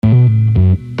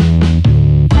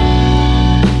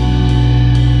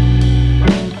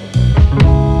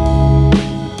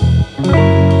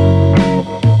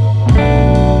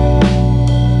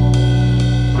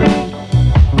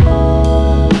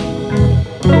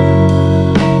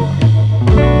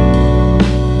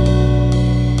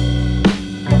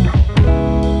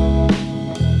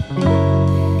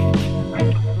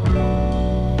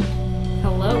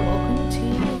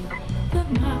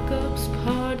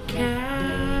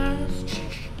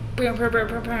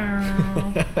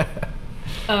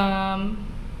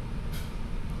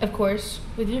Of course,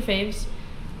 with your faves,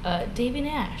 Davy and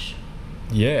Ash.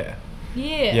 Yeah.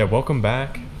 Yeah, welcome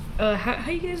back.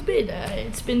 How you guys been?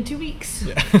 It's been 2 weeks.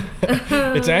 Yeah.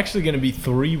 It's actually going to be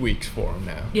 3 weeks for him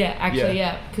now. Yeah, actually,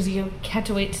 yeah. Because you had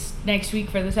to wait next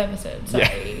week for this episode.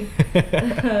 Sorry.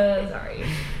 Yeah. Sorry.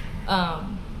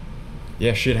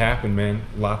 Yeah, shit happened, man.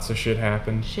 Lots of shit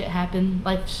happened. Shit happened.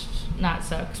 Life not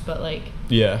sucks, but like...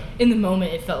 Yeah. In the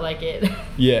moment, it felt like it.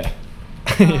 Yeah.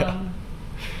 Yeah.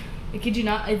 I kid you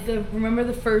not, remember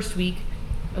the first week,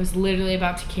 I was literally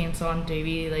about to cancel on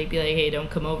Davy, be like, hey, don't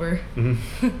come over.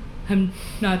 Mm-hmm. I'm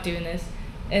not doing this.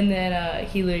 And then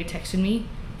he literally texted me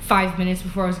 5 minutes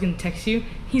before I was going to text you.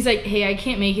 He's like, hey, I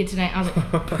can't make it tonight. I was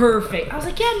like, perfect. I was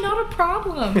like, yeah, not a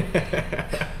problem.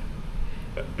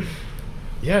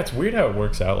 Yeah, it's weird how it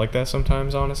works out like that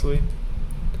sometimes, honestly.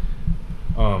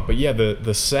 But yeah,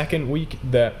 the second week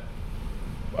that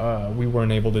we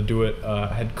weren't able to do it,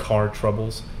 I had car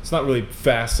troubles. It's not really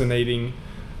fascinating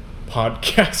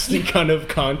podcasting kind of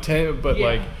content, but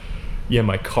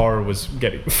my car was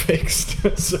getting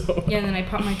fixed. So yeah, and then I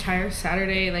popped my tire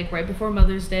Saturday, right before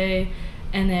Mother's Day,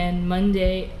 and then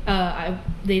Monday,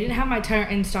 they didn't have my tire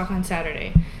in stock on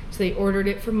Saturday, so they ordered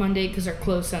it for Monday because they're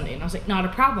closed Sunday, and I was like, not a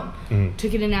problem. Mm-hmm.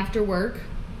 Took it in after work.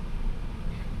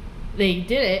 They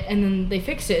did it, and then they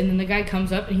fixed it, and then the guy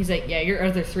comes up, and he's like, yeah, your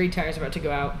other 3 tires are about to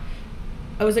go out.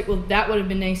 I was like, well, that would have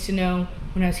been nice to know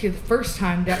when I was here the first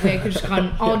time. That way I could just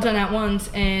gotten all done at once,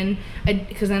 and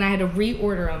because then I had to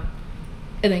reorder them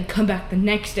and then come back the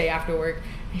next day after work.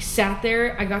 I sat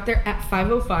there. I got there at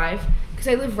 5:05 because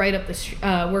I live right up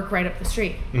the work right up the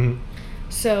street. Mm-hmm.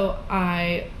 So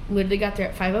I literally got there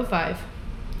at 5:05,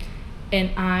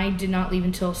 and I did not leave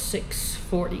until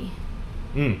 6:40.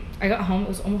 I got home. It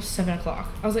was almost 7 o'clock.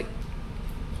 I was like,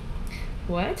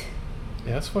 what?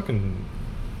 Yeah, that's fucking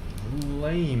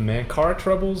lame, man. Car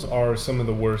troubles are some of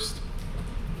the worst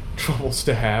troubles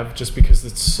to have just because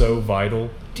it's so vital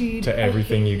to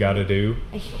everything you gotta do.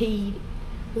 I hate it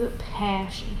with a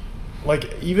passion.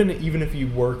 Even if you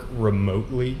work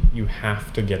remotely, you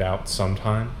have to get out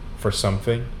sometime for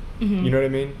something. Mm-hmm. You know what I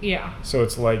mean? Yeah. So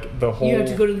it's like the whole... You have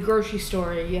to go to the grocery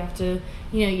store. You have to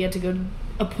go to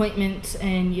appointments,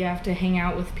 and you have to hang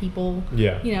out with people.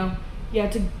 Yeah. You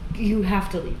have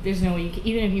to leave. There's no way you can,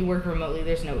 even if you work remotely,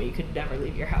 there's no way you could never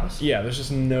leave your house. Yeah, there's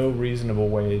just no reasonable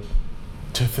way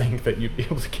to think that you'd be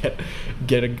able to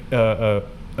get a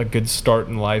good start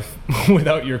in life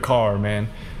without your car, man.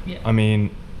 Yeah. I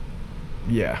mean,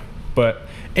 yeah. But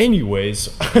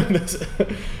anyways,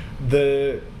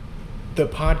 the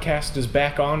podcast is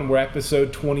back on. We're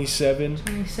episode 27.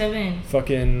 27.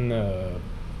 Fucking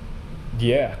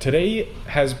yeah. Today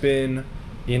has been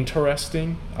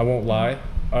interesting, I won't lie.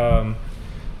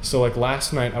 So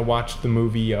last night I watched the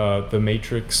movie The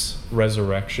Matrix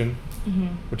Resurrection,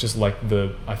 mm-hmm. which is I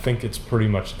think it's pretty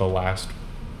much the last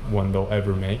one they'll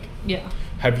ever make. Yeah.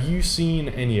 Have you seen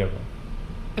any of them?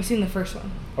 I've seen the first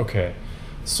one. Okay.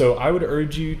 So I would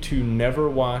urge you to never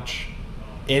watch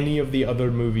any of the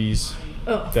other movies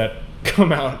that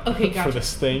come out for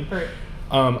this thing.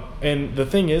 And the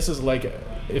thing is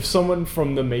if someone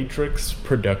from the Matrix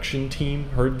production team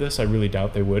heard this, I really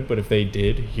doubt they would, but if they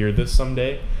did hear this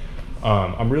someday,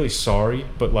 I'm really sorry,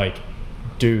 but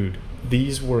dude,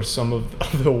 these were some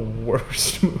of the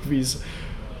worst movies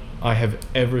I have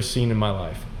ever seen in my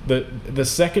life. The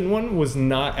second one was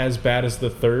not as bad as the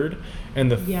third,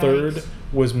 and the third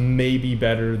was maybe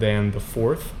better than the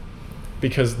fourth,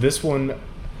 because this one,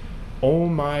 oh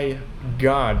my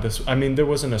god, there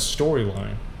wasn't a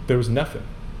storyline. There was nothing.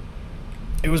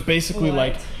 It was basically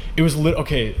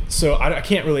okay, so I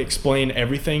can't really explain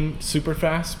everything super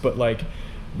fast, but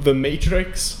The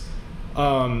Matrix,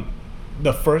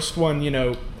 the first one,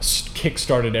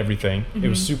 kick-started everything. Mm-hmm. It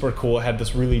was super cool. It had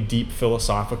this really deep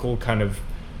philosophical kind of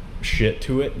shit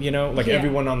to it,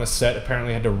 everyone on the set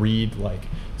apparently had to read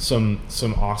some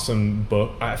awesome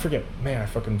book. I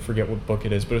fucking forget what book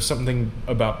it is, but it's something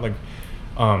about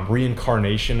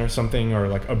reincarnation or something, or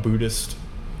a Buddhist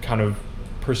kind of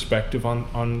perspective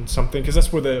on something, because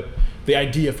that's where the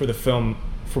idea for the film,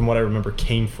 from what I remember,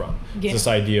 came from. Yeah. This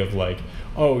idea of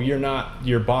you're not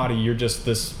your body, you're just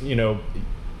this,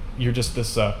 you're just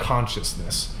this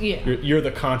consciousness. Yeah. You're the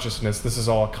consciousness. This is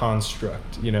all a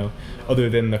construct, other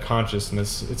than the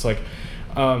consciousness. It's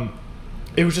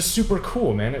it was just super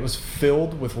cool, man. It was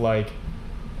filled with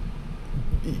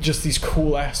just these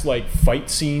cool ass fight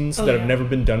scenes that have never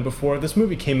been done before. This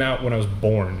movie came out when I was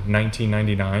born,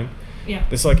 1999. Yeah.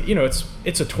 It's like, you know,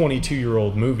 it's a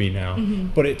 22-year-old movie now,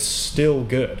 but it's still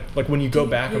good. Like when you go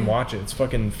back and watch it, it's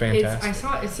fucking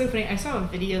fantastic. It's so funny. I saw a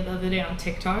video the other day on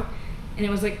TikTok, and it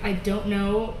was like, I didn't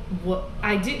know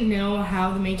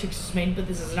how the Matrix was made, but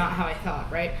this is not how I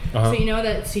thought, right? So you know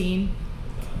that scene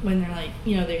when they're like,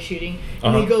 you know, they're shooting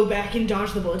and they go back and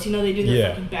dodge the bullets, you know, they do the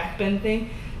fucking backbend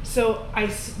thing. So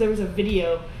there was a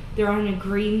video, they're on a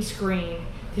green screen,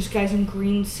 there's guys in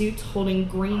green suits holding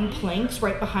green planks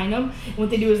right behind them, and what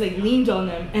they do is they leaned on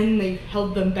them and they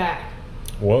held them back.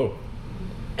 Whoa.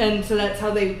 And so that's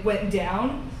how they went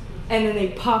down, and then they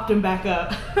popped them back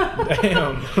up.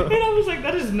 Damn. And I was like,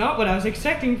 that is not what I was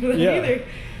expecting for them either.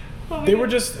 Oh,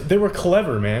 they were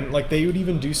clever, man. Like they would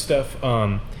even do stuff,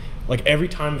 like every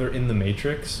time they're in the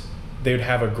Matrix, they would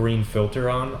have a green filter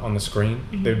on the screen.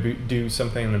 They would do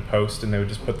something in post, and they would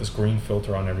just put this green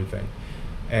filter on everything.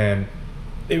 And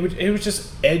it was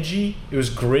just edgy, it was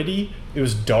gritty, it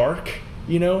was dark,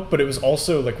 you know, but it was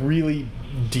also like really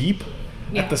deep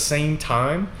at the same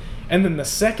time. And then the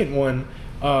second one,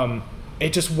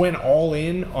 it just went all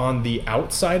in on the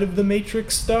outside of the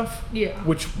Matrix stuff,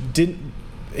 which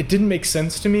didn't make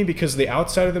sense to me, because the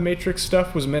outside of the Matrix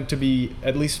stuff was meant to be,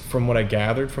 at least from what I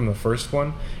gathered from the first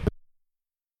one,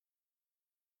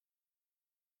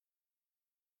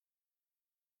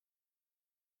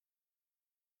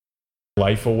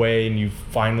 life away, and you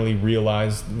finally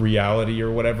realize reality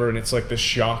or whatever, and it's like the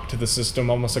shock to the system,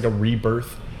 almost like a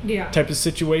rebirth type of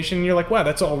situation. And you're like, wow,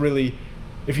 that's all really,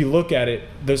 if you look at it,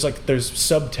 there's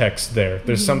subtext there.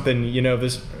 There's something, you know,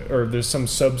 there's some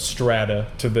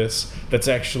substrata to this that's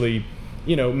actually,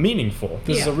 you know, meaningful.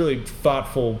 This is a really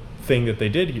thoughtful thing that they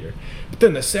did here. But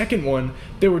then the second one,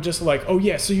 they were just like, oh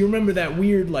yeah, so you remember that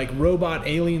weird like robot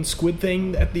alien squid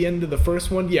thing at the end of the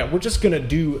first one? Yeah, we're just gonna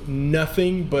do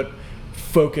nothing but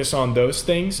focus on those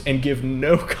things and give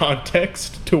no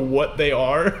context to what they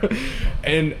are.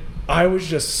 And I was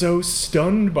just so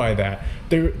stunned by that.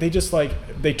 They just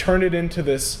like, they turned it into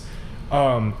this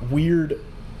weird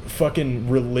fucking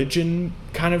religion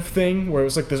kind of thing, where it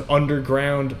was like this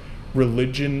underground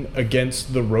religion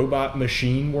against the robot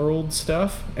machine world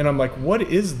stuff. And I'm like, what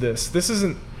is this?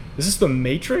 Is this the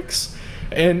Matrix?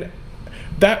 And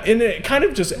it kind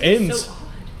of just ends. So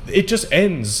it just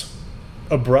ends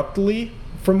abruptly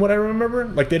from what I remember.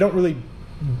 Like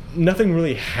nothing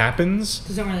really happens.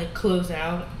 Doesn't really close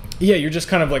out. Yeah, you're just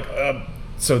kind of like,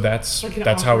 so that's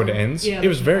how it ends. Yeah, it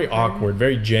was very awkward,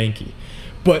 very janky.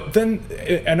 But then,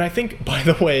 and I think, by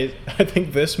the way, I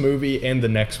think this movie and the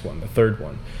next one, the third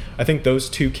one, I think those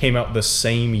two came out the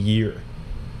same year.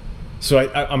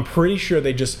 So I'm pretty sure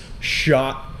they just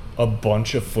shot a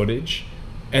bunch of footage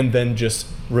and then just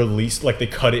released, like they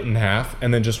cut it in half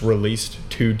and then just released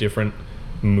two different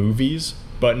movies.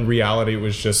 But in reality, it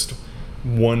was just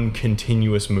one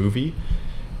continuous movie.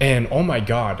 And oh my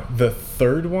God, the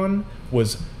third one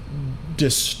was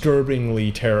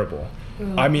disturbingly terrible.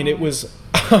 Oh, I mean, it was,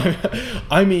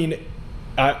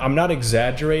 I'm not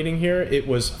exaggerating here. It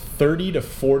was 30 to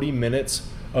 40 minutes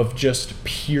of just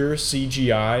pure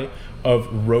CGI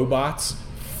of robots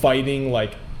fighting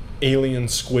like alien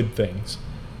squid things.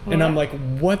 And I'm like,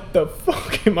 what the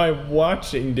fuck am I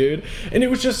watching, dude? And it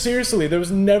was just, seriously, there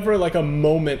was never like a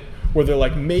moment where they're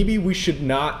like, maybe we should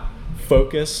not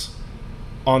focus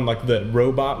on like the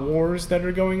robot wars that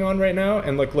are going on right now,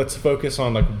 and like let's focus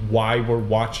on like why we're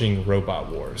watching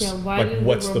robot wars. Yeah, like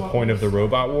what's the point of the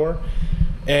robot war?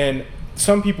 And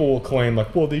some people will claim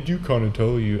like, well, they do kind of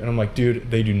tell you, and I'm like, dude,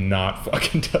 they do not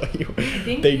fucking tell you.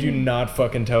 They do not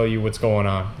fucking tell you what's going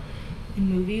on. In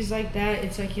movies like that,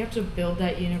 it's like you have to build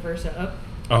that universe up.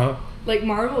 Like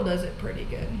Marvel does it pretty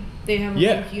good. They have a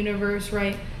like universe,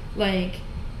 right? Like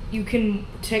you can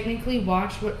technically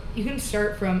you can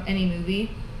start from any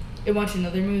movie and watch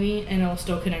another movie and it'll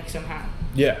still connect somehow.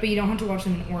 Yeah. But you don't have to watch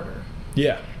them in order.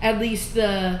 Yeah. At least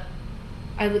some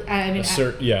of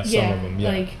them, yeah.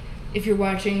 Like if you're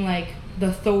watching like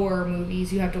the Thor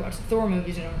movies, you have to watch the Thor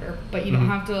movies in order, but you don't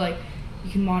have to like,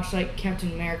 you can watch like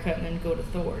Captain America and then go to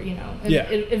Thor, you know. And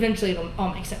eventually it'll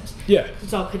all make sense. Yeah.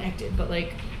 It's all connected, but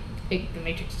like the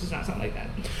Matrix does not sound like that.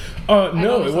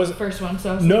 No, it wasn't the first one.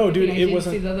 So no, dude, it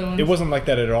wasn't. It wasn't like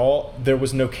that at all. There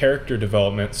was no character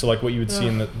development. So like what you would see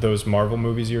in those Marvel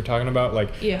movies you were talking about,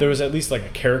 like there was at least like a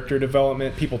character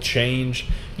development. People change.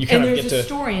 You kind of get to. There's a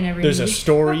story in every. There's movie. A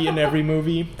story in every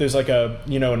movie. There's like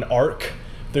an arc.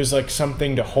 There's like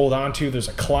something to hold on to. There's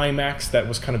a climax that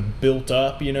was kind of built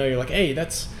up. You know, you're like, hey,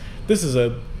 this is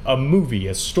a movie,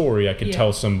 a story I could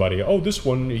tell somebody. Oh, this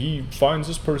one, he finds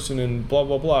this person and blah,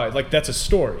 blah, blah. Like, that's a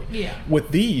story. Yeah.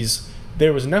 With these,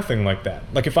 there was nothing like that.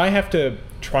 Like, if I have to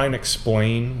try and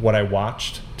explain what I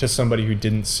watched to somebody who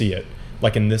didn't see it,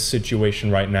 like in this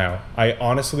situation right now, I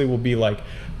honestly will be like,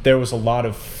 there was a lot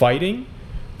of fighting.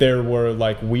 There were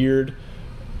like weird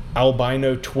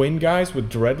albino twin guys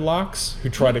with dreadlocks who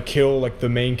try to kill like the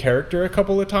main character a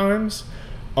couple of times.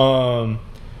 And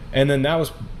then that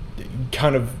was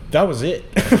it.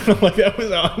 Like, that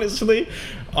was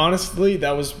honestly,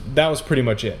 that was pretty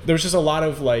much it. There was just a lot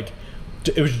of like,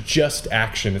 it was just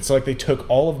action. It's like they took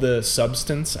all of the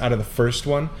substance out of the first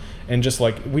one and just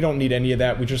like, we don't need any of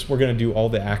that. We're going to do all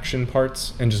the action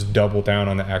parts and just double down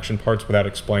on the action parts without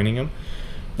explaining them.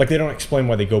 Like, they don't explain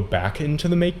why they go back into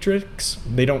the Matrix.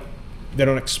 They don't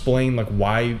explain like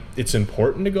why it's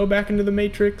important to go back into the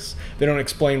Matrix. They don't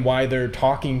explain why they're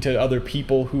talking to other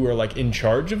people who are like in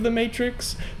charge of the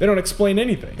Matrix. They don't explain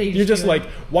anything. You're just like,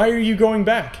 why are you going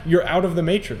back? You're out of the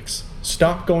Matrix.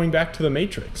 Stop going back to the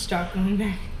Matrix. Stop going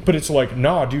back. But it's like,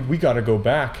 nah, dude, we gotta go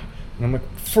back. And I'm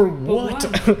like, for what?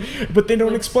 But they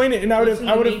don't explain it. And I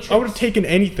would have taken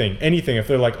anything if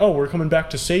they're like, oh, we're coming back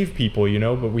to save people, you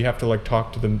know, but we have to like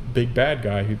talk to the big bad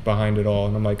guy who's behind it all.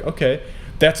 And I'm like, okay,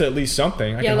 that's at least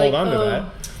something. I can hold on to that.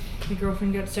 My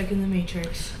girlfriend got stuck in the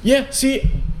Matrix. Yeah, see,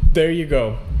 there you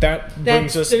go. That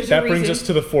brings us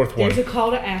to the fourth one. There's a call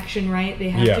to action, right? They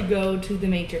have to go to the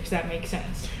Matrix. That makes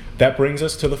sense. That brings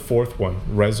us to the fourth one,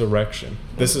 Resurrection.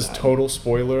 This is total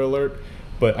spoiler alert,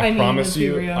 but I promise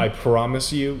you,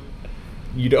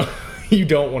 you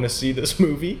don't want to see this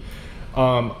movie.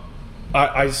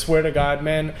 I swear to God,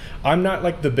 man, I'm not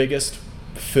like the biggest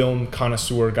film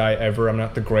connoisseur guy ever. I'm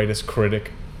not the greatest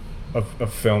critic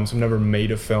of films. I've never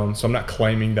made a film, so I'm not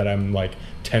claiming that I'm like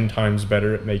 10 times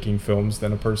better at making films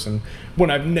than a person when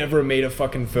I've never made a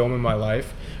fucking film in my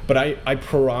life. But I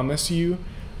promise you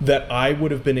that I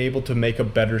would have been able to make a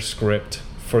better script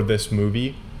for this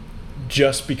movie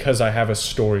just because I have a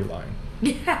storyline.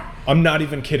 Yeah. I'm not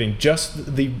even kidding.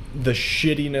 Just the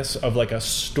shittiness of like a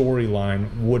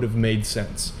storyline would have made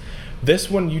sense. This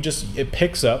one, it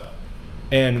picks up,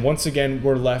 and once again,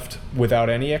 we're left without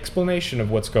any explanation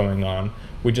of what's going on.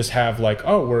 We just have like,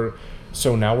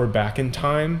 so now we're back in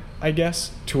time, I guess,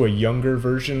 to a younger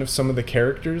version of some of the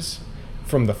characters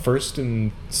from the first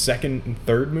and second and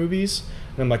third movies.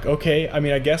 And I'm like, okay, I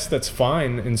mean, I guess that's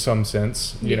fine in some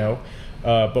sense, you know,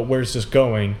 but where's this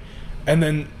going? And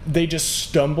then they just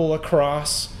stumble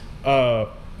across the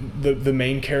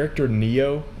main character,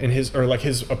 Neo, in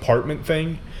his apartment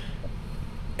thing.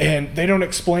 And they don't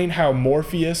explain how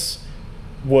Morpheus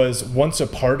was once a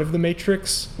part of the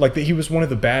Matrix, like that he was one of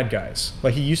the bad guys.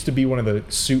 Like, he used to be one of the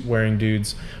suit-wearing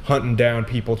dudes hunting down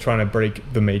people trying to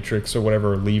break the Matrix or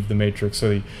whatever, or leave the Matrix.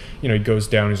 So he goes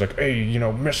down, he's like, hey,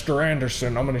 Mr.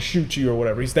 Anderson, I'm gonna shoot you or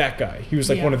whatever. He's that guy. He was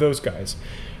like one of those guys.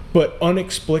 But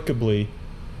inexplicably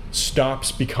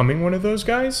stops becoming one of those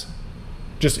guys.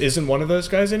 Just isn't one of those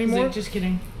guys anymore. Just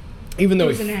kidding. Even though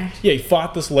he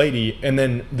fought this lady, and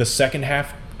then the second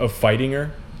half of fighting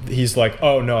her, he's like,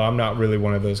 oh no, I'm not really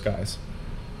one of those guys.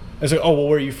 It's like, oh, well,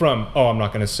 where are you from? Oh, I'm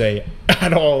not going to say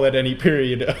at all at any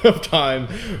period of time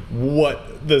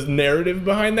what the narrative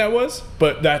behind that was,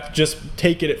 but that, just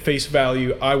take it at face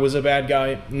value. I was a bad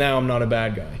guy, now I'm not a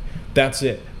bad guy. That's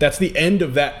it. That's the end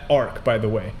of that arc, by the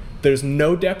way. There's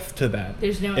no depth to that.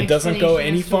 There's no. It doesn't go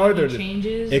any farther.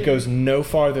 It goes no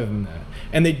farther than that.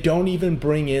 And they don't even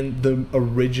bring in the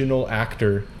original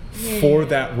actor for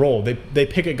that role. They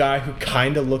pick a guy who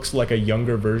kind of looks like a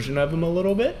younger version of him a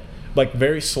little bit, like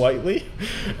very slightly,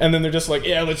 and then they're just like,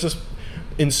 yeah, let's just,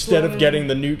 instead of getting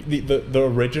the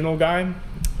original guy,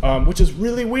 which is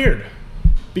really weird,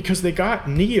 because they got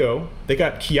Neo, they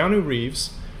got Keanu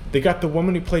Reeves, they got the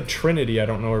woman who played Trinity. I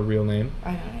don't know her real name.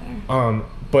 I don't know.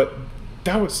 But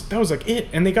that was like it.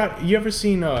 And they got, you ever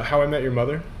seen How I Met Your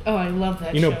Mother? Oh, I love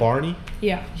that. You know Barney?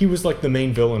 Yeah. He was like the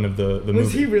main viillan of the movie.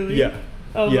 Was he really? Yeah.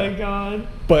 Oh my god.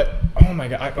 But oh my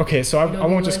god. Okay, so I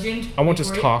won't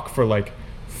just talk for like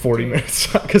 40 minutes,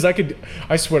 because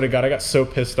I swear to God, I got so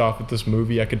pissed off at this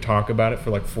movie, I could talk about it for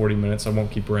like 40 minutes. I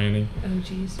won't keep ranting. Oh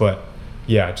jeez. But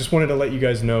yeah, just wanted to let you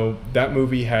guys know that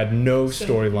movie had no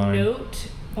storyline. Note,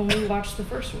 only watch the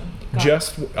first one.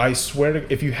 I swear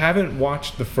to, if you haven't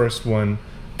watched the first one,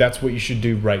 that's what you should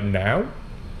do right now.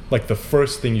 Like, the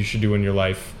first thing you should do in your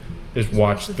life is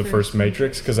watch the first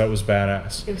Matrix, because that was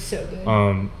badass. It was so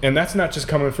good. And that's not just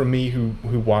coming from me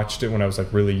who watched it when I was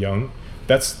like really young.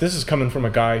 This is coming from a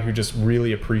guy who just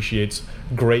really appreciates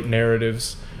great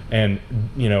narratives and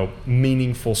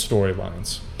meaningful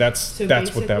storylines. That's what that was.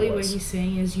 So basically, what he's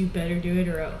saying is, you better do it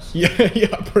or else.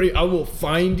 I will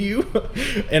find you,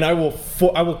 and I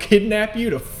will kidnap you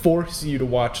to force you to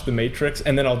watch The Matrix,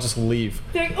 and then I'll just leave.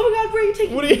 They're like, oh God, where are you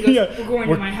taking me? We're going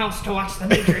to my house to watch The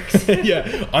Matrix.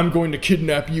 I'm going to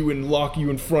kidnap you and lock you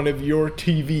in front of your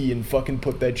TV and fucking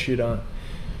put that shit on.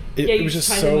 It was just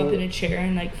tie them up in a chair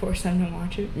and force them to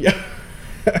watch it. Yeah.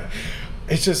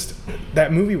 It's just,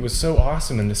 that movie was so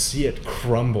awesome, and to see it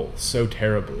crumble so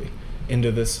terribly into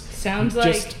this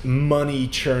just money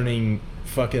churning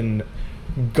fucking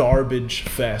garbage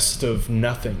fest of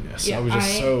nothingness. I was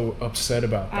just so upset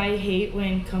about that. I hate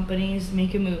when companies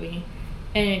make a movie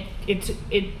and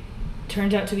it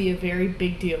turns out to be a very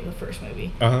big deal, the first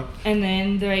movie. And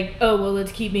then they're like, oh well,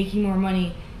 let's keep making more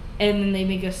money. And then they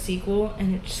make a sequel,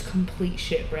 and it's just complete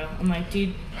shit, bro. I'm like,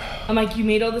 dude, you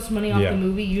made all this money off the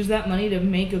movie. Use that money to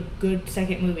make a good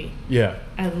second movie. Yeah.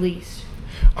 At least.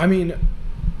 I mean,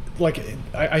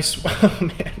 I swear,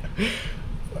 man.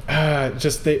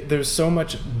 There's so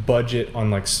much budget on,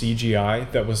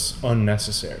 CGI that was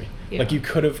unnecessary. Yeah.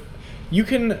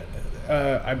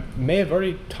 I may have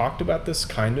already talked about this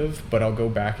kind of, but I'll go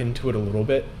back into it a little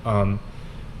bit.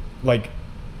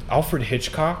 Alfred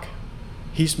Hitchcock,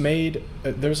 he's made,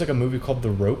 there's a movie called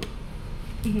The Rope,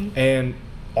 and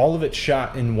all of it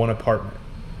shot in one apartment.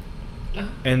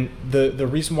 And the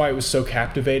reason why it was so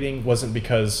captivating wasn't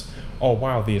because, oh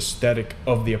wow, the aesthetic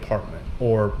of the apartment,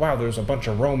 or wow, there's a bunch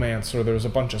of romance, or there's a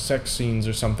bunch of sex scenes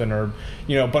or something, or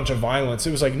a bunch of violence.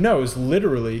 It was no, it was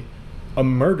literally a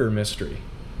murder mystery,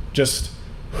 just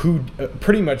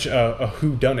pretty much a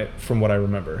whodunit from what I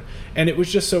remember. And it was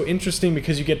just so interesting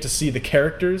because you get to see the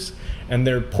characters, and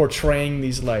they're portraying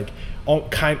these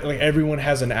everyone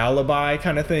has an alibi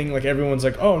kind of thing. Everyone's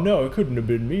oh no, it couldn't have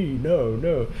been me.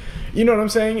 No. You know what I'm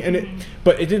saying? And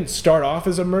but it didn't start off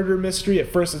as a murder mystery. At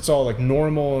first it's all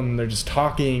normal, and they're just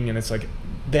talking, and it's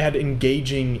they had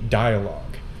engaging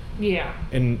dialogue. Yeah.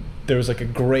 And there was a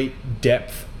great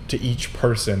depth to each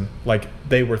person.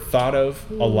 They were thought of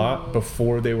a lot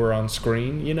before they were on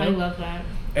screen, I love that.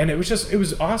 And it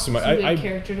was awesome.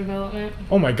 Character development.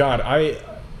 Oh my God,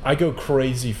 I go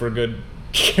crazy for good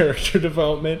character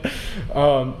development,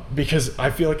 because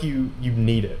I feel you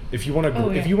need it. If you want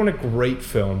if you want a great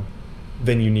film,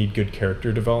 then you need good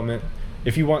character development.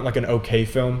 If you want an okay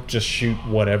film, just shoot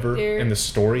whatever, and the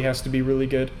story has to be really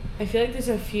good. I feel there's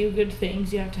a few good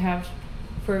things you have to have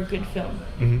for a good film.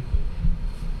 Mm-hmm.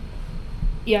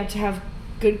 You have to have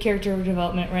good character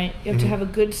development, right? You have to have a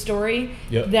good story,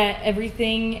 that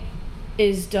everything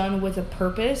is done with a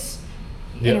purpose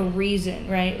and a reason,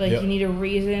 right? You need a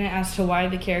reason as to why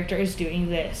the character is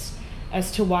doing this,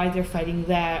 as to why they're fighting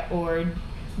that, or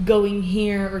going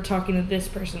here, or talking to this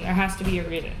person. There has to be a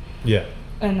reason. Yeah.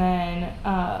 And then,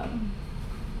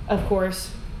 of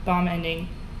course, bomb ending,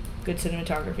 good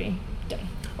cinematography, done.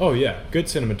 Oh yeah, good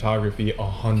cinematography,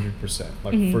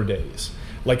 100%, for days.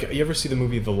 You ever see the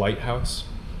movie The Lighthouse?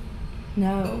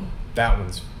 No. That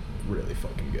one's really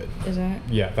fucking good. Is it?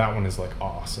 Yeah, that one is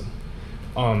awesome.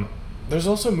 There's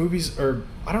also movies, or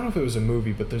I don't know if it was a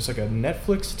movie, but there's a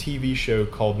Netflix TV show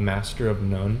called Master of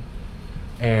None,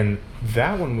 and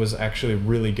that one was actually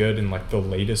really good in the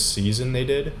latest season they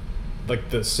did. The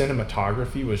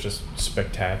cinematography was just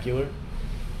spectacular.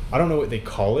 I don't know what they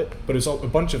call it, but it's a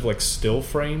bunch of still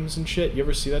frames and shit. You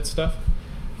ever see that stuff?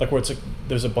 Where it's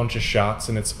there's a bunch of shots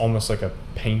and it's almost like a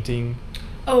painting.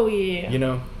 Oh yeah.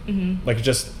 Mm-hmm.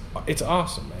 It's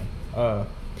awesome, man.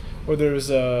 Or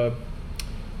there's I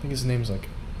think his name's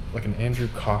like an Andrew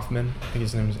Kaufman. I think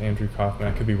his name is Andrew Kaufman.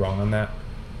 I could be wrong on that.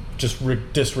 Just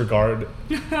disregard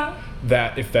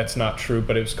that if that's not true.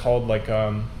 But it was called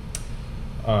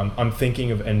I'm Thinking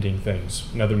of Ending Things.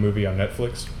 Another movie on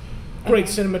Netflix. Great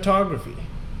cinematography.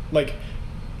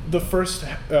 The first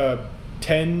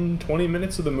 10, 20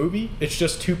 minutes of the movie, it's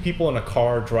just two people in a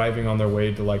car driving on their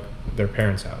way to their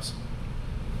parents' house.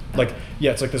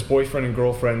 It's this boyfriend and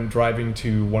girlfriend driving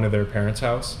to one of their parents'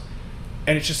 house,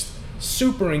 and it's just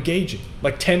super engaging.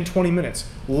 10, 20 minutes,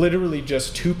 literally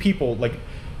just two people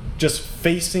just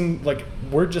facing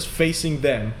we're just facing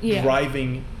them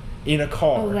driving in a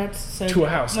car to a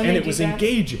house, and it was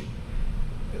engaging.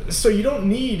 So you don't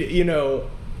need a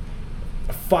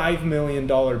 $5 million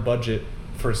budget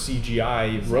for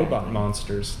CGI robot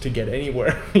monsters to get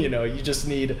anywhere. You just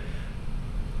need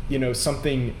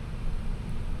something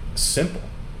simple.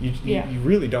 You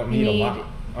really don't need a lot,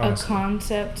 honestly. A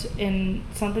concept and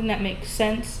something that makes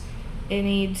sense. It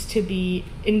needs to be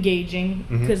engaging,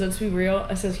 because let's be real,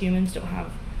 us as humans don't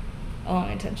have a long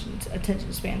attention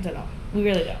spans at all. We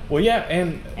really don't. Well, yeah,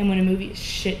 and when a movie is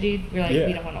shit, dude, we're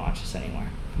we don't want to watch this anymore.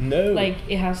 No. Like,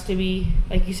 it has to be,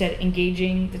 like you said,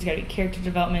 engaging. There's got to be character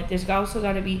development. There's also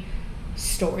got to be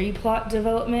story plot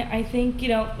development, I think. You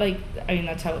know, like, I mean,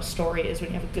 that's how a story is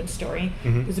when you have a good story.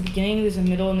 Mm-hmm. There's a beginning, there's a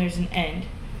middle, and there's an end.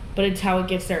 But it's how it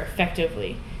gets there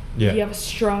effectively. Yeah. If you have a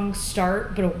strong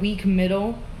start, but a weak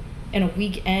middle and a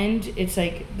weak end, it's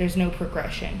like there's no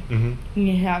progression. Mm-hmm. And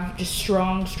you have just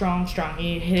strong.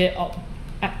 You hit it all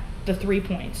at the 3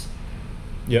 points.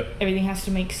 Yep. Everything has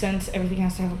to make sense. Everything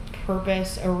has to have a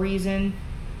purpose, a reason.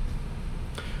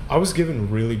 I was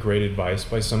given really great advice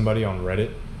by somebody on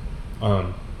Reddit.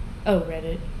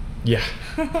 Reddit. Yeah.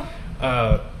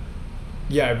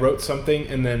 Yeah, I wrote something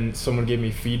and then someone gave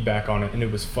me feedback on it and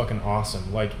it was fucking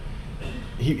awesome. Like,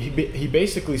 he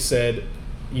basically said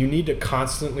you need to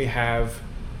constantly have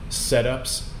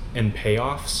setups and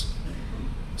payoffs.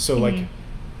 So, mm-hmm. like,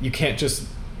 you can't just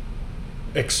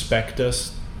expect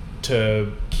us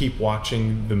to keep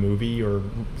watching the movie or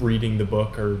reading the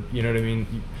book, or, you know what I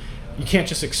mean? You can't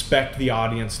just expect the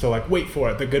audience to, like, wait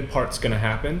for it, the good part's gonna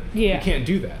happen. Yeah. You can't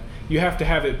do that. You have to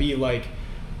have it be like,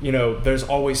 you know, there's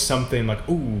always something like,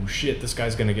 ooh, shit, this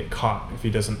guy's gonna get caught if he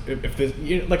doesn't, if this,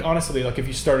 you know, like, honestly, like, if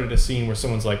you started a scene where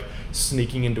someone's, like,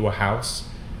 sneaking into a house,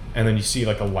 and then you see,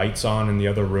 like, a lights on in the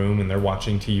other room, and they're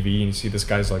watching TV, and you see this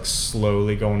guy's, like,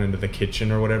 slowly going into the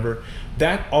kitchen or whatever,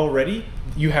 that already,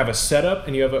 you have a setup,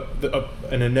 and you have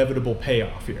an inevitable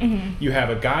payoff here. Mm-hmm. You have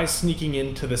a guy sneaking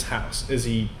into this house. Is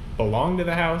he belong to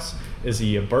the house? Is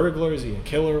he a burglar? Is he a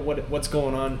killer? What's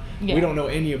going on? Yeah. We don't know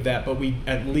any of that, but we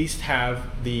at least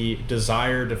have the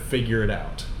desire to figure it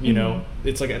out. You mm-hmm. know,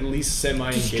 it's like at least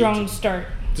semi-engaging. Strong start.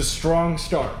 It's a strong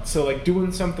start. So, like,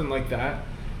 doing something like that,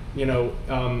 you know,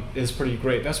 is pretty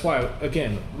great. That's why,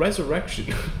 again,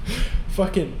 Resurrection,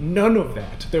 fucking none of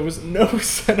that. There was no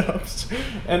setups,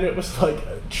 and it was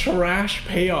like trash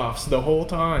payoffs the whole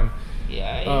time.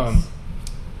 Yeah.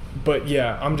 But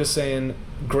yeah, I'm just saying,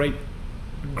 great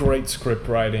script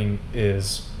writing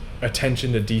is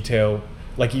attention to detail.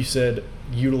 Like you said,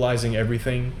 utilizing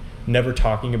everything, never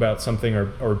talking about something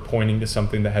or pointing to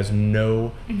something that has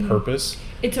no mm-hmm. purpose.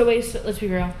 It's a waste. Let's be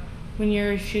real. When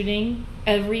you're shooting,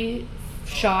 every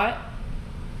shot,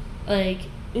 like,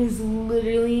 is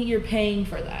literally, you're paying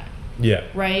for that. Yeah.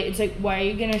 Right? It's like, why are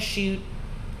you gonna shoot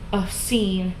a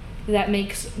scene that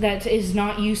is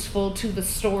not useful to the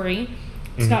story?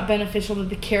 It's mm-hmm. not beneficial to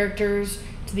the characters,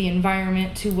 to the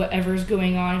environment, to whatever's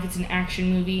going on. If it's an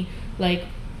action movie, like,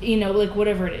 you know, like,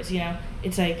 whatever it is, you know,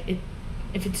 it's like,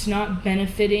 if it's not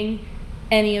benefiting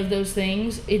any of those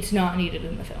things, it's not needed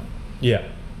in the film. Yeah.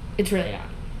 It's really not.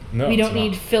 No, we don't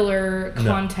need filler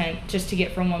content just to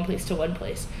get from one place to one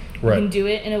place. Right. We can do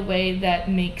it in a way that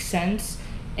makes sense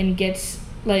and gets,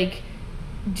 like,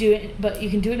 but you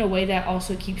can do it in a way that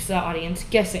also keeps the audience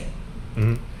guessing.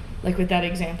 Mm-hmm. Like with that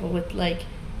example with, like,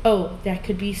 oh, that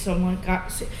could be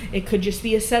it could just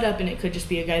be a setup, and it could just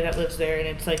be a guy that lives there, and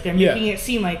it's like they're making it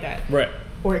seem like that. Right.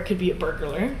 Or it could be a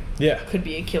burglar. Yeah. Could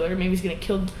be a killer. Maybe he's going to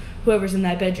kill whoever's in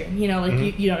that bedroom. You know, like,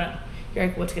 mm-hmm. you don't know. You're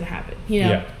like, what's going to happen? You know,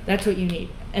 yeah. That's what you need.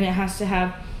 And it has to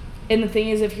have, and the thing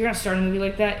is, if you're going to start a movie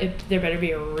like that, there better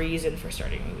be a reason for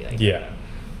starting a movie like that. Yeah.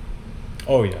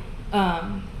 Oh, yeah.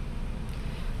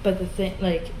 But the thing,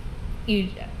 like,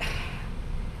 it's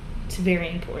very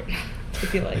important, I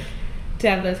feel like, to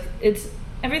have this. It's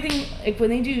everything, like, when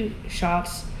they do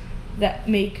shots that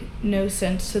make no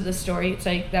sense to the story, it's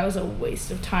like, that was a waste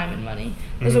of time and money.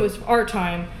 That was a waste of our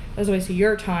time. That was a waste of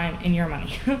your time and your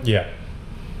money. Yeah.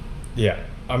 Yeah.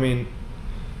 I mean,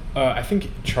 I think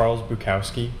Charles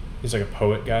Bukowski, he's like a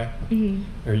poet guy.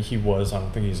 Mm-hmm. Or he was. I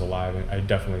don't think he's alive. I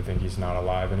definitely think he's not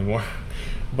alive anymore.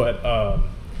 But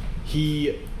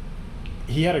he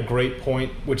had a great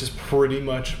point, which is pretty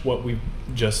much what we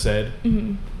just said.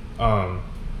 Mm-hmm.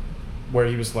 Where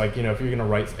he was like, you know, if you're going to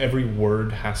write, every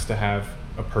word has to have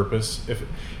a purpose. If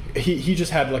he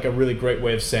just had, like, a really great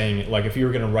way of saying it. Like, if you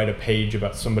were going to write a page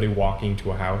about somebody walking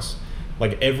to a house,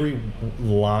 like, every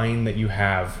line that you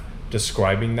have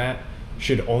describing that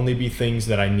should only be things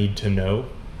that I need to know.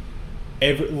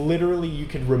 Literally, you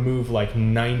could remove, like,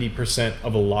 90%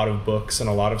 of a lot of books and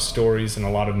a lot of stories and a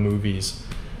lot of movies,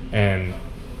 and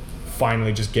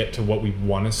finally just get to what we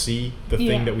want to see, the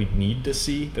thing that we need to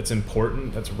see, that's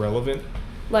important, that's relevant.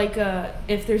 Like,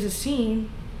 if there's a scene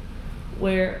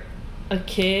where a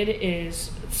kid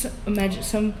is, imagine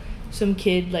some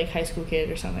kid, like high school kid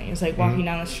or something, is, like, walking mm-hmm.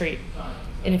 down the street,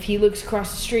 and if he looks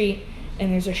across the street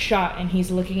and there's a shot and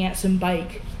he's looking at some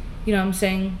bike, you know what I'm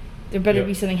saying? There better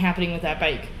be something happening with that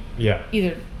bike. Yeah.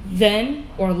 Either then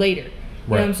or later. You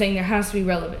know what I'm saying? There has to be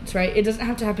relevance, right? It doesn't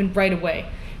have to happen right away,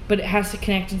 but it has to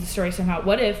connect to the story somehow.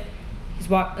 What if he's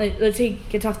let's say he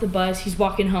gets off the bus, he's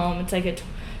walking home, it's like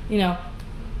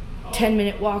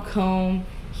 10-minute walk home,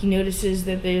 he notices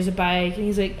that there's a bike, and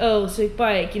he's like, oh, sick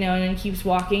bike, and then keeps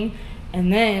walking.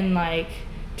 And then,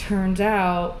 turns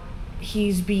out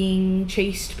he's being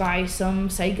chased by some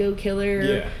psycho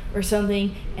killer or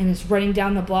something, and is running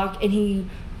down the block, and he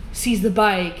sees the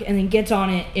bike and then gets on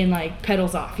it and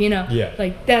pedals off,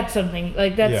 that's something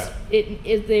that's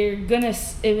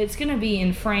if it's gonna be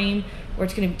in frame or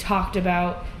it's gonna be talked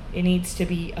about, it needs to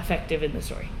be effective in the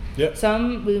story.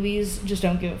 Some movies just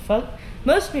don't give a fuck.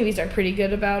 Most movies are pretty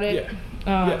good about it.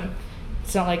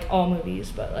 It's not like all movies,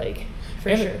 but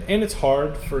for sure. And it's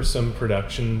hard for some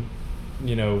production,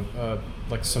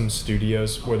 some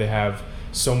studios where they have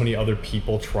so many other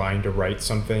people trying to write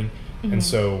something, and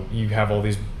so you have all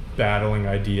these battling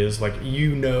ideas,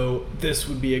 this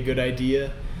would be a good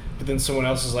idea, but then someone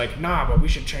else is like, nah, but we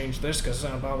should change this because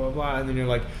blah blah blah, and then you're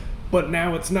like, but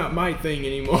now it's not my thing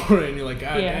anymore, and you're like,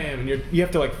 god damn, and you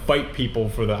have to fight people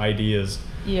for the ideas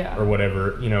or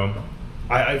whatever.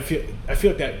 I feel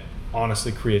like that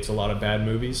honestly creates a lot of bad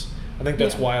movies. I think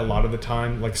that's why a lot of the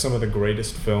time some of the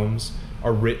greatest films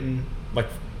are written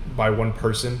by one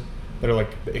person that are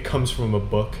it comes from a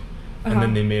book. And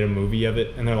then they made a movie of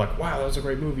it, and they're like, wow, that was a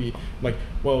great movie. I'm like,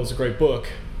 well, it was a great book.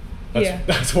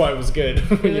 That's why it was good.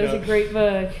 It was a great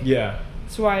book. Yeah.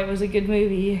 That's why it was a good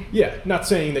movie. Yeah, not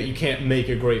saying that you can't make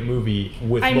a great movie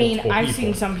with multiple people. I've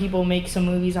seen some people make some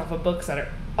movies off of books that are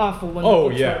awful when the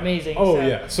books are amazing.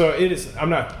 So it is.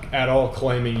 I'm not at all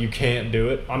claiming you can't do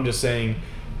it. I'm just saying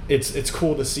it's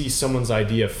cool to see someone's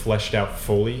idea fleshed out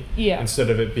fully. Instead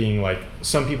of it being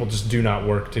some people just do not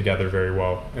work together very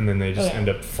well, and then they just end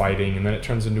up fighting, and then it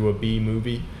turns into a B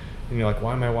movie, and you're like,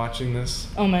 why am I watching this?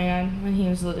 Oh my god, when he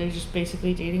was literally just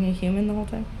basically dating a human the whole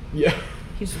time. Yeah.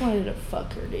 He just wanted to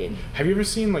fuck her, dude. Have you ever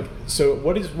seen so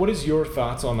what is your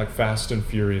thoughts on Fast and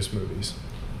Furious movies?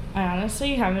 I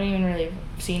honestly haven't even really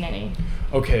seen any.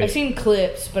 Okay. I've seen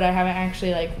clips, but I haven't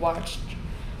actually watched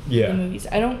the movies.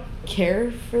 I don't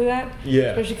care for that. Yeah.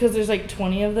 Especially because there's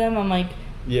 20 of them. I'm like,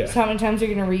 so how many times are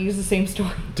you gonna reuse the same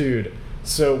story? Dude,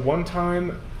 so one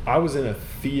time I was in a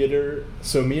theater.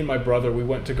 So me and my brother, we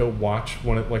went to go watch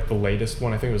one of the latest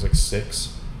one. I think it was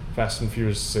 6, Fast and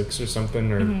Furious 6 or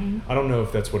something, or I don't know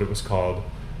if that's what it was called.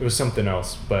 It was something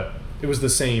else, but it was the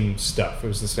same stuff. It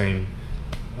was the same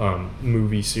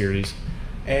movie series,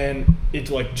 and it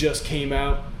just came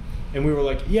out. And we were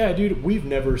like, yeah, dude, we've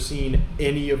never seen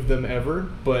any of them ever,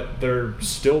 but they're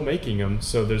still making them,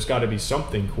 so there's got to be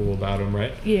something cool about them,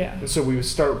 right? Yeah. And so we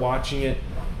start watching it,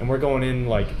 and we're going in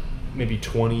maybe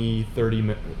 20, 30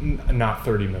 minutes, not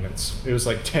 30 minutes. It was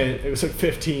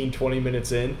 15, 20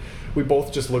 minutes in. We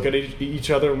both just look at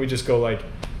each other, and we just go do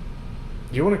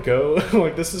you want to go?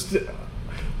 This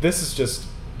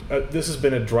has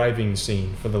been a driving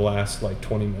scene for the last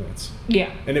 20 minutes.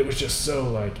 Yeah. And it was just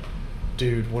so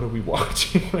dude, what are we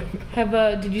watching right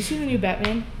now? Did you see the new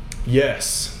Batman?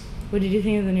 Yes. What did you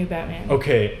think of the new Batman?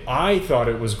 Okay, I thought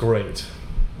it was great.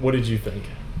 What did you think?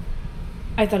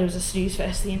 I thought it was a snooze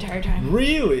fest the entire time.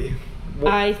 Really?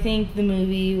 I think the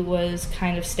movie was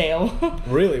kind of stale.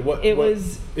 Really? It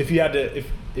was. If you had to, if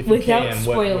without you can,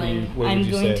 spoiling, what I'm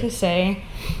going to say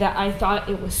that I thought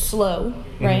it was slow.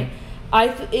 Right.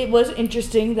 It was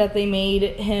interesting that they made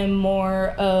him more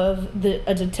of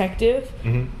a detective,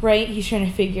 right? He's trying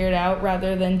to figure it out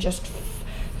rather than just,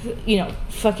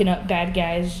 fucking up bad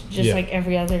guys, just like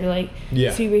every other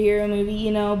superhero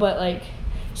movie, But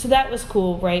so that was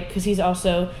cool, right? Because he's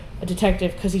also a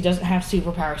detective because he doesn't have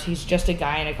superpowers. He's just a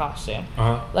guy in a costume.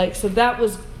 So that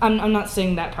was. I'm not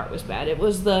saying that part was bad. It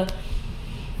was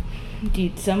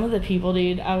some of the people,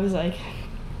 dude. I was like,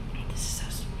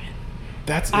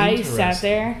 that's interesting. I sat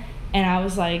there and I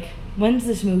was like, when's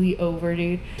this movie over,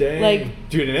 dude? Dang.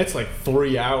 Dude, and it's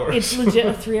 3 hours. It's legit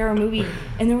a 3-hour movie.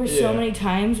 And there were so many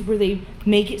times where they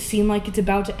make it seem like it's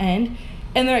about to end.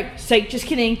 And they're like, psych, just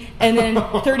kidding. And then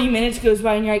 30 minutes goes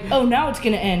by and you're like, oh, now it's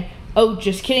going to end. Oh,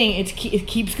 just kidding. It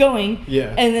keeps going.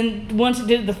 Yeah. And then once it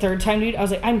did it the third time, dude, I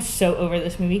was like, I'm so over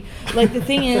this movie. The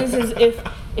thing is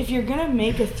if you're going to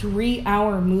make a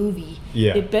 3-hour movie,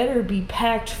 it better be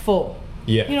packed full.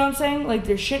 Yeah. You know what I'm saying?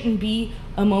 There shouldn't be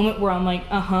a moment where I'm like,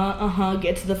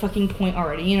 get to the fucking point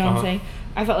already. You know what I'm saying?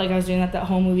 I felt like I was doing that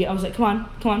whole movie. I was like, come on.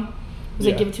 I was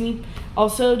like, give it to me.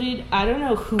 Also, dude, I don't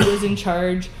know who was in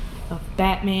charge of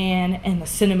Batman and the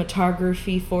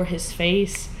cinematography for his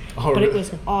face. But really? It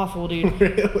was awful, dude.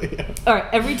 Really? Yeah. Alright,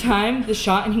 every time the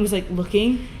shot and he was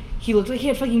looking, he looked like he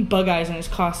had fucking bug eyes in his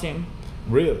costume.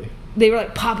 Really? They were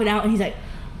popping out and he's like,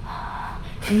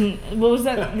 and what was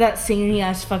that scene? He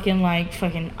has fucking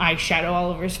eyeshadow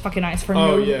all over his fucking eyes for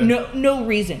no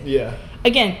reason. Yeah.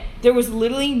 Again, there was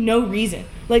literally no reason.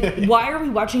 Like, why are we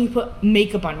watching you put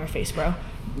makeup on your face, bro?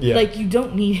 Yeah. Like, you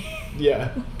don't need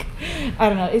Yeah. I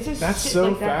don't know. It's just that's so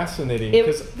like fascinating.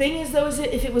 The thing is, though,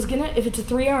 if it's a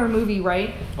 3-hour movie,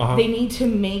 right? They need to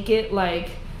make it like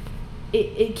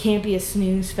it can't be a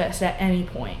snooze fest at any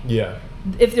point. Yeah.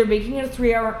 If they're making it a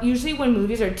 3-hour, usually when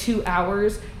movies are 2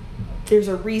 hours, there's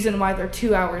a reason why they're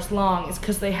 2 hours long. It's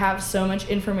because they have so much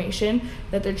information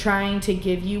that they're trying to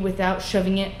give you without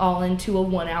shoving it all into a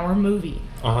 1-hour movie.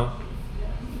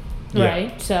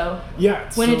 Right? So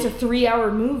when it's a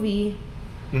 3-hour movie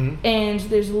and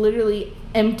there's literally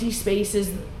empty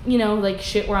spaces, you know, like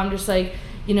shit where I'm just like,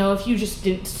 you know, if you just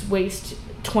didn't waste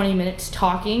 20 minutes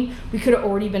talking, we could have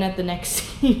already been at the next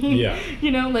scene. Yeah.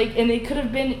 You know, like, and it could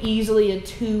have been easily a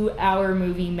 2-hour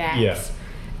movie max.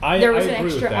 Yeah. There was an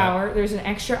extra hour. There's an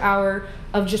extra hour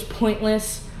of just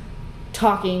pointless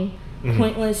talking,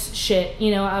 pointless shit.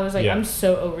 You know, I was like, I'm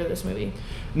so over this movie.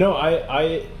 No,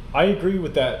 I agree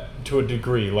with that to a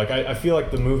degree. Like, I feel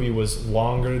like the movie was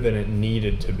longer than it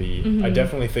needed to be. I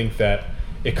definitely think that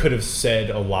it could have said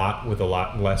a lot with a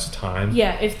lot less time.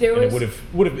 Yeah, if there was... it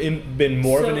would have been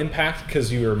more of an impact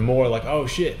because you were more like, oh,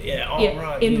 shit,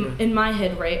 right. In my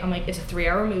head, right, I'm like, it's a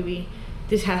 3-hour movie.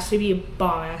 This has to be a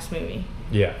bomb-ass movie.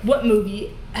 Yeah. What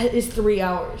movie is 3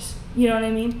 hours? You know what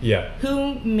I mean? Yeah.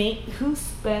 Who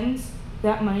spends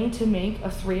that money to make a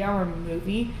 3-hour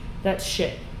movie? That's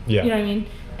shit. Yeah. You know what I mean?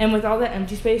 And with all that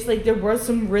empty space, like, there was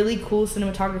some really cool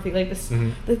cinematography. Like this,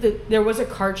 there was a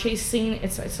car chase scene.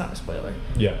 It's not a spoiler.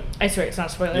 Yeah. I swear it's not a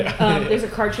spoiler. Yeah. There's a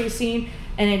car chase scene,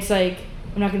 and it's like,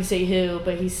 I'm not going to say who,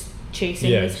 but he's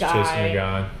chasing this guy. Chasing a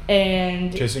guy.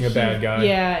 And chasing a bad guy.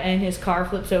 Yeah, and his car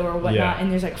flips over or whatnot,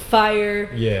 and there's like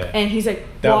fire. Yeah. And he's like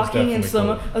walking in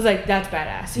slow-mo. Cool. I was like, that's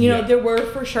badass. You know, there were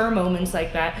for sure moments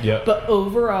like that. Yep. But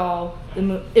overall,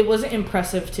 it wasn't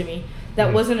impressive to me.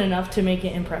 That wasn't enough to make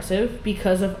it impressive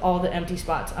because of all the empty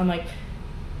spots. I'm like,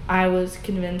 I was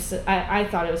convinced that I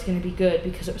thought it was going to be good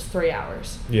because it was 3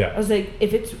 hours. Yeah. I was like,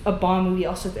 if it's a bomb movie,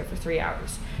 I'll sit there for 3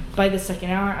 hours. By the second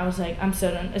hour, I was like, I'm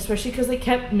so done. Especially because they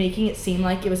kept making it seem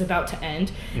like it was about to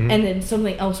end, and then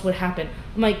something else would happen.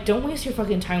 I'm like, don't waste your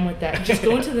fucking time with that. Just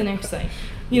go into the next thing.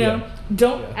 You know,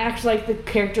 don't act like the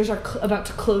characters are about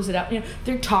to close it out. You know,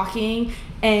 they're talking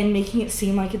and making it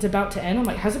seem like it's about to end. I'm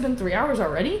like, has it been 3 hours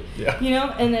already? Yeah. You know,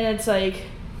 and then it's like,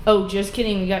 oh, just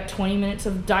kidding. We got 20 minutes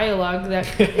of dialogue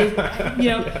that is, you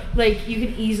know, like, you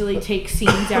could easily take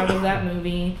scenes out of that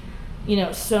movie. You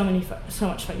know, so much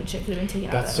fucking shit could have been taken out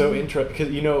of that. That's so interesting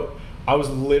because, you know, I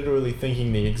was literally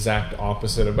thinking the exact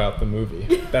opposite about the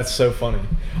movie. That's so funny.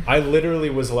 I literally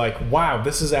was like, wow,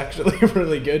 this is actually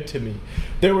really good to me.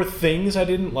 There were things I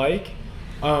didn't like.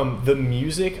 The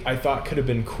music I thought could have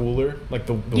been cooler, like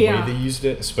the way they used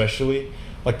it, especially.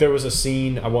 Like, there was a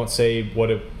scene, I won't say what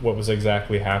was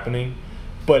exactly happening,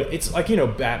 but it's like, you know,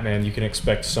 Batman, you can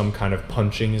expect some kind of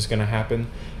punching is going to happen.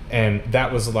 And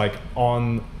that was like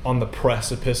on the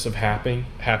precipice of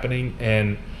happening,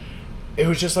 and it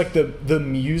was just like the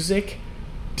music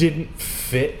didn't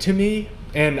fit to me,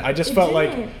 and I just felt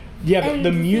like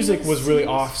the music was really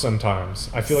off sometimes.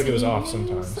 I feel like it was off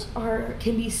sometimes.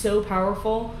 Can be so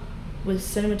powerful with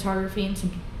cinematography and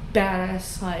some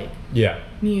badass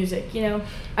music. You know,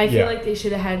 I feel like they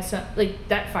should have had some, like,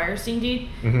 that fire scene,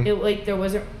 dude. It, like, there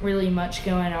wasn't really much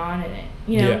going on in it.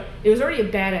 You know, it was already a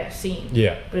badass scene.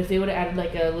 Yeah. But if they would have added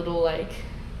like a little like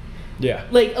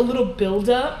a little build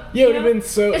up. Yeah, it would have been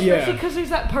so. Especially because there's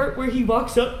that part where he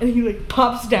walks up and he like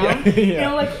pops down. You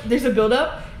know, like, there's a build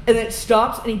up and then it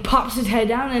stops and he pops his head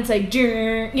down and it's like,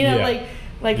 you know,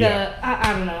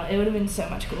 I don't know. It would have been so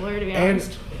much cooler, to be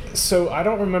honest. So I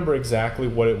don't remember exactly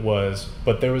what it was,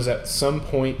 but there was at some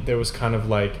point there was kind of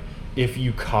like, if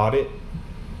you caught it,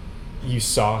 you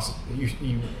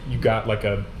got like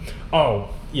a, I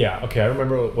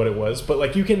remember what it was, but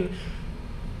like, you can,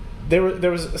 there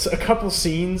was a couple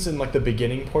scenes in like the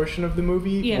beginning portion of the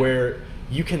movie where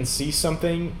you can see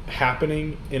something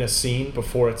happening in a scene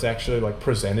before it's actually like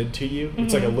presented to you.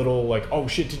 It's like a little like, oh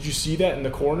shit, did you see that in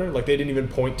the corner? Like, they didn't even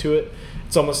point to it.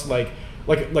 It's almost like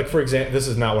for example, this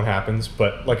is not what happens,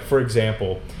 but like, for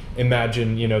example,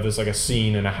 imagine, you know, there's like a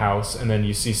scene in a house and then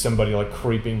you see somebody like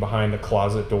creeping behind a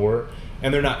closet door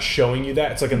and they're not showing you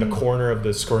that. It's like in the corner of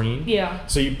the screen. Yeah.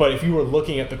 So but if you were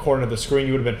looking at the corner of the screen,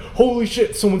 you would have been, holy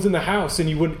shit, someone's in the house, and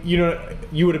you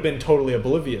would have been totally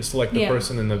oblivious to like the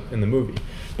person in the movie.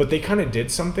 But they kind of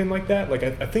did something like that. Like,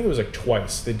 I think it was like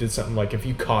twice they did something like, if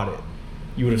you caught it,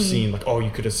 you would have seen, like, oh, you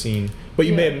could have seen, but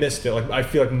you may have missed it. Like, I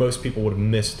feel like most people would have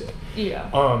missed it. Yeah.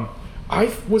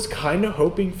 I was kind of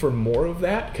hoping for more of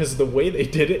that because the way they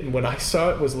did it and when I saw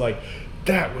it was like,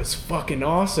 that was fucking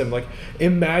awesome. Like,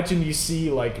 imagine you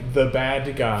see, like, the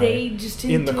bad guy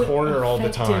in the corner all the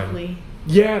time.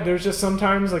 Yeah, there's just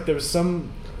sometimes, like, there's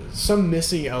some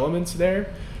missing elements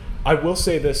there. I will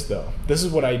say this, though. This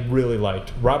is what I really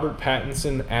liked. Robert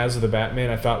Pattinson as the Batman,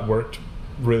 I thought worked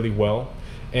really well.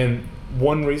 And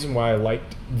one reason why I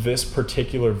liked this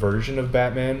particular version of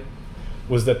Batman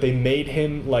was that they made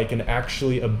him, like, an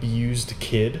actually abused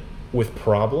kid with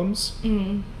problems.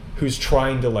 Mm-hmm. Who's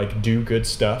trying to, like, do good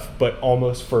stuff, but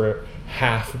almost for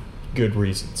half good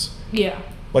reasons. Yeah.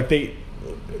 Like,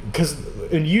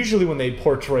 and usually when they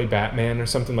portray Batman or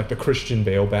something like the Christian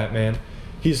Bale Batman,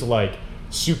 he's, like,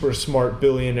 super smart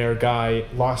billionaire guy,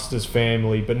 lost his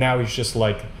family, but now he's just,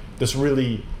 like, this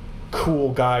really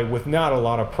cool guy with not a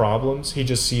lot of problems. He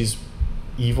just sees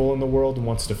evil in the world and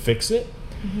wants to fix it.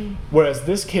 Mm-hmm. Whereas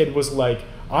this kid was, like,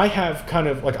 I have kind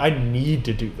of, like, I need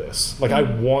to do this. Like, I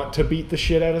want to beat the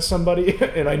shit out of somebody,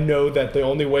 and I know that the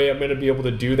only way I'm going to be able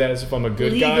to do that is if I'm a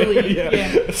good legally, guy.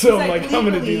 Yeah. So I'm like, I'm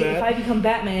going to do that. If I become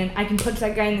Batman, I can punch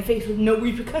that guy in the face with no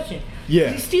repercussion.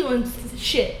 Yeah. He's stealing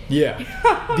shit. Yeah.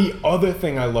 The other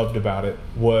thing I loved about it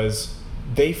was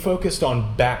they focused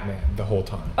on Batman the whole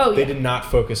time. Oh, yeah. They did not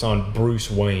focus on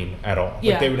Bruce Wayne at all.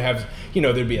 Yeah. Like, they would have,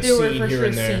 there'd be a scene here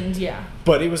and there. Scenes, yeah.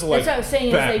 But it was like, that's what I was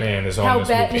saying, Batman is on this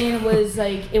movie. How Batman was,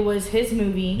 like, it was his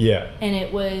movie. Yeah. And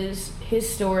it was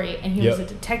his story, and he was a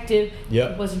detective.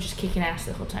 Yep. He wasn't just kicking ass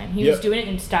the whole time. He was doing it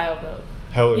in style, though.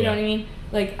 Hell yeah. You know what I mean?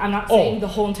 Like, I'm not saying the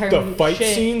whole entire movie. The fight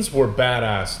scenes were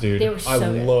badass, dude. They were so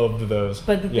good. I loved those.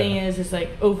 But the thing is, like,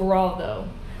 overall, though,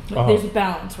 there's a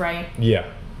balance, right? Yeah.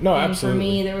 No, and absolutely. For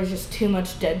me, there was just too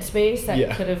much dead space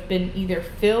that could have been either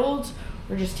filled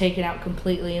or just taken out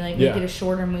completely. Like, make it a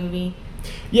shorter movie.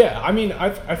 Yeah, I mean,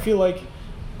 I feel like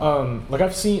have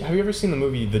you ever seen the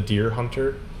movie The Deer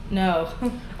Hunter? No.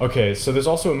 Okay, so there's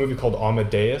also a movie called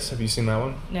Amadeus. Have you seen that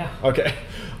one? No. Okay.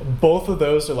 Both of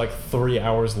those are like 3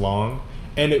 hours long.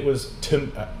 And it was,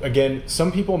 again,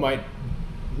 some people might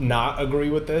not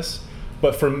agree with this,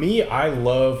 but for me, I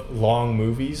love long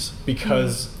movies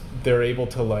because they're able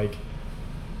to, like,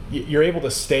 you're able to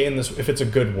stay in this, if it's a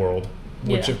good world,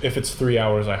 which if it's 3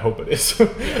 hours, I hope it is.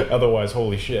 Otherwise,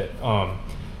 holy shit.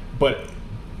 But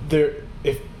it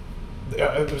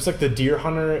was like The Deer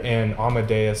Hunter and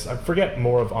Amadeus. I forget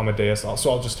more of Amadeus,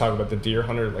 so I'll just talk about The Deer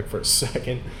Hunter, like, for a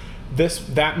second.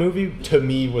 That movie, to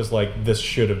me, was like, this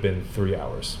should have been 3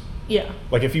 hours. Yeah.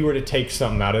 Like, if you were to take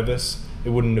something out of this, it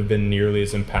wouldn't have been nearly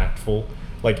as impactful.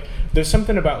 Like, there's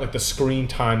something about, like, the screen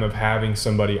time of having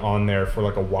somebody on there for,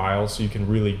 like, a while so you can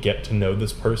really get to know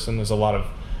this person. There's a lot of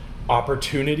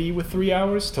opportunity with 3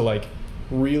 hours to, like,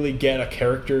 really get a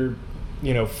character,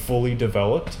 fully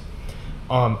developed.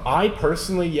 I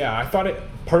personally, I thought it,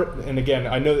 and again,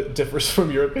 I know it differs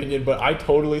from your opinion, but I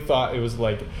totally thought it was,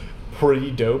 like,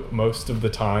 pretty dope most of the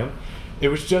time. It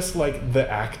was just, like, the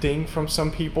acting from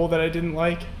some people that I didn't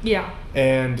like. Yeah.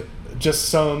 And just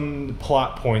some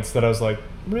plot points that I was like,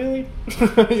 really?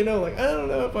 Like, I don't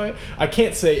know if I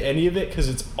can't say any of it because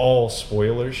it's all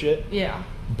spoiler shit. Yeah.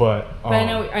 But I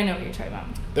know what you're talking about.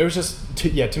 There was just,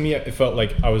 to me, it felt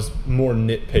like I was more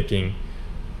nitpicking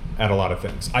at a lot of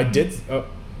things. I did,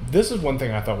 this is one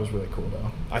thing I thought was really cool,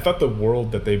 though. I thought the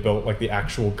world that they built, like the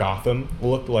actual Gotham,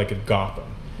 looked like a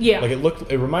Gotham. Yeah. Like,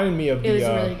 it reminded me of It was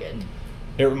really good.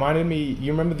 It reminded me,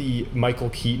 you remember the Michael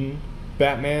Keaton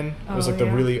Batman? It was like the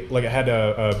really, like, it had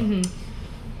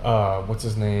what's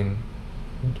his name?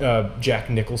 Jack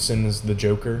Nicholson is the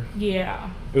Joker. Yeah.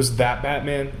 It was that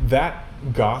Batman. That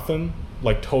Gotham,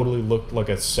 like, totally looked like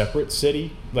a separate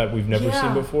city that we've never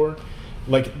seen before.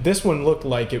 Like, this one looked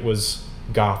like it was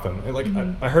Gotham. And, like,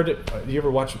 I heard it. You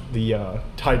ever watch the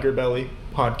Tiger Belly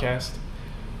podcast?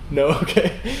 No?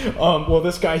 Okay. Well,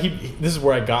 this guy, this is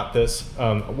where I got this,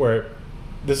 where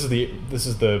this is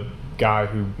the guy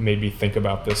who made me think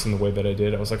about this in the way that I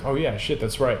did. I was like, oh yeah, shit,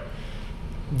 that's right.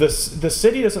 The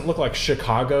city doesn't look like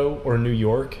Chicago or New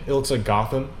York. It looks like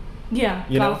Gotham. Yeah,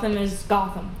 Gotham is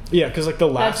Gotham. Yeah, because, like, the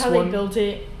last one... That's how they built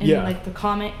it in, like, the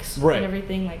comics and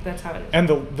everything. Like, that's how it is. And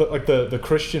the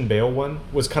Christian Bale one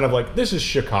was kind of like, this is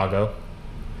Chicago.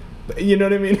 You know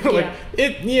what I mean? Like,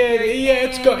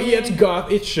 it's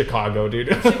Chicago, dude.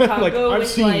 Chicago like, I've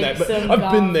seen like that, but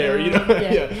I've been there,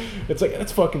 Yeah. It's like,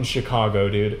 that's fucking Chicago,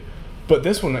 dude. But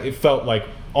this one, it felt like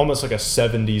almost like a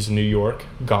 70s New York,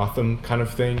 Gotham kind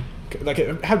of thing. Like,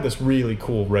 it had this really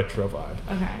cool retro vibe.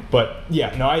 Okay. But,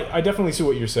 yeah, no, I definitely see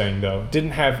what you're saying, though.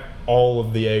 Didn't have all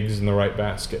of the eggs in the right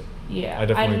basket. Yeah. I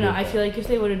don't know. I feel like if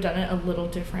they would have done it a little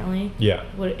differently,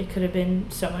 it could have been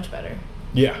so much better.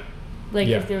 Yeah. Like,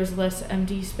 if there was less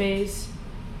empty space.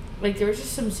 Like, there was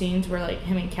just some scenes where, like,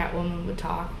 him and Catwoman would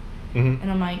talk. Mm-hmm.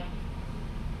 And I'm like,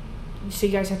 so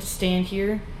you guys have to stand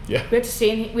here. Yeah.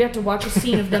 We have to watch a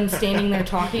scene of them standing there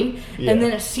talking, yeah. and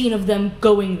then a scene of them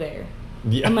going there.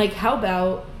 Yeah. I'm like, how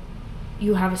about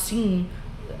you have a scene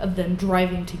of them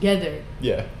driving together?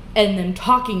 Yeah. And then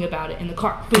talking about it in the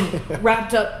car. Boom.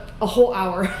 Wrapped up a whole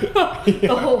hour.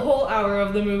 The whole hour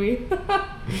of the movie.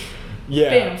 Yeah.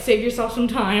 Bam, save yourself some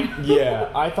time. Yeah,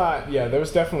 I thought, there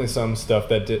was definitely some stuff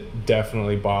that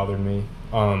definitely bothered me.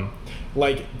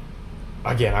 Like,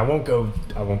 again, I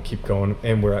won't keep going,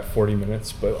 and we're at 40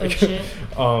 minutes, but like, oh, shit.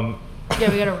 Yeah,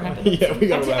 we gotta wrap it. Yeah, we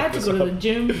gotta wrap this up. I have to go to the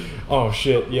gym. Oh,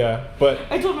 shit, yeah, but...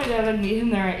 I told my dad I'd meet him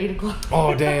there at 8 o'clock.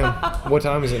 Oh, damn. What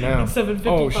time is it now? 7:55.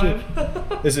 Oh,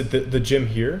 shit. Is it the gym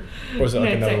here? Or is it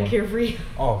like another one? Carefree.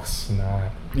 Oh,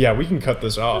 snap. Yeah, we can cut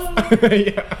this off.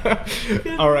 Yeah.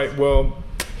 All right, well,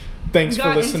 thanks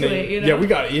for listening. Into it, you know? Yeah, we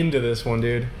got into this one,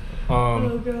 dude.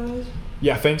 Oh, gosh.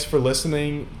 Yeah, thanks for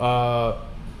listening.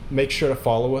 Make sure to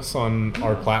follow us on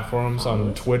our platforms,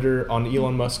 on Twitter, on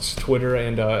Elon Musk's Twitter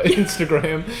and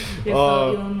Instagram. Yeah,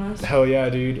 follow Elon Musk. Hell yeah,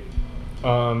 dude.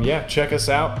 Yeah, check us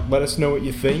out. Let us know what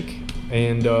you think.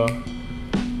 And,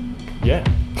 yeah.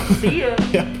 See ya.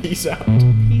 Yeah, peace out.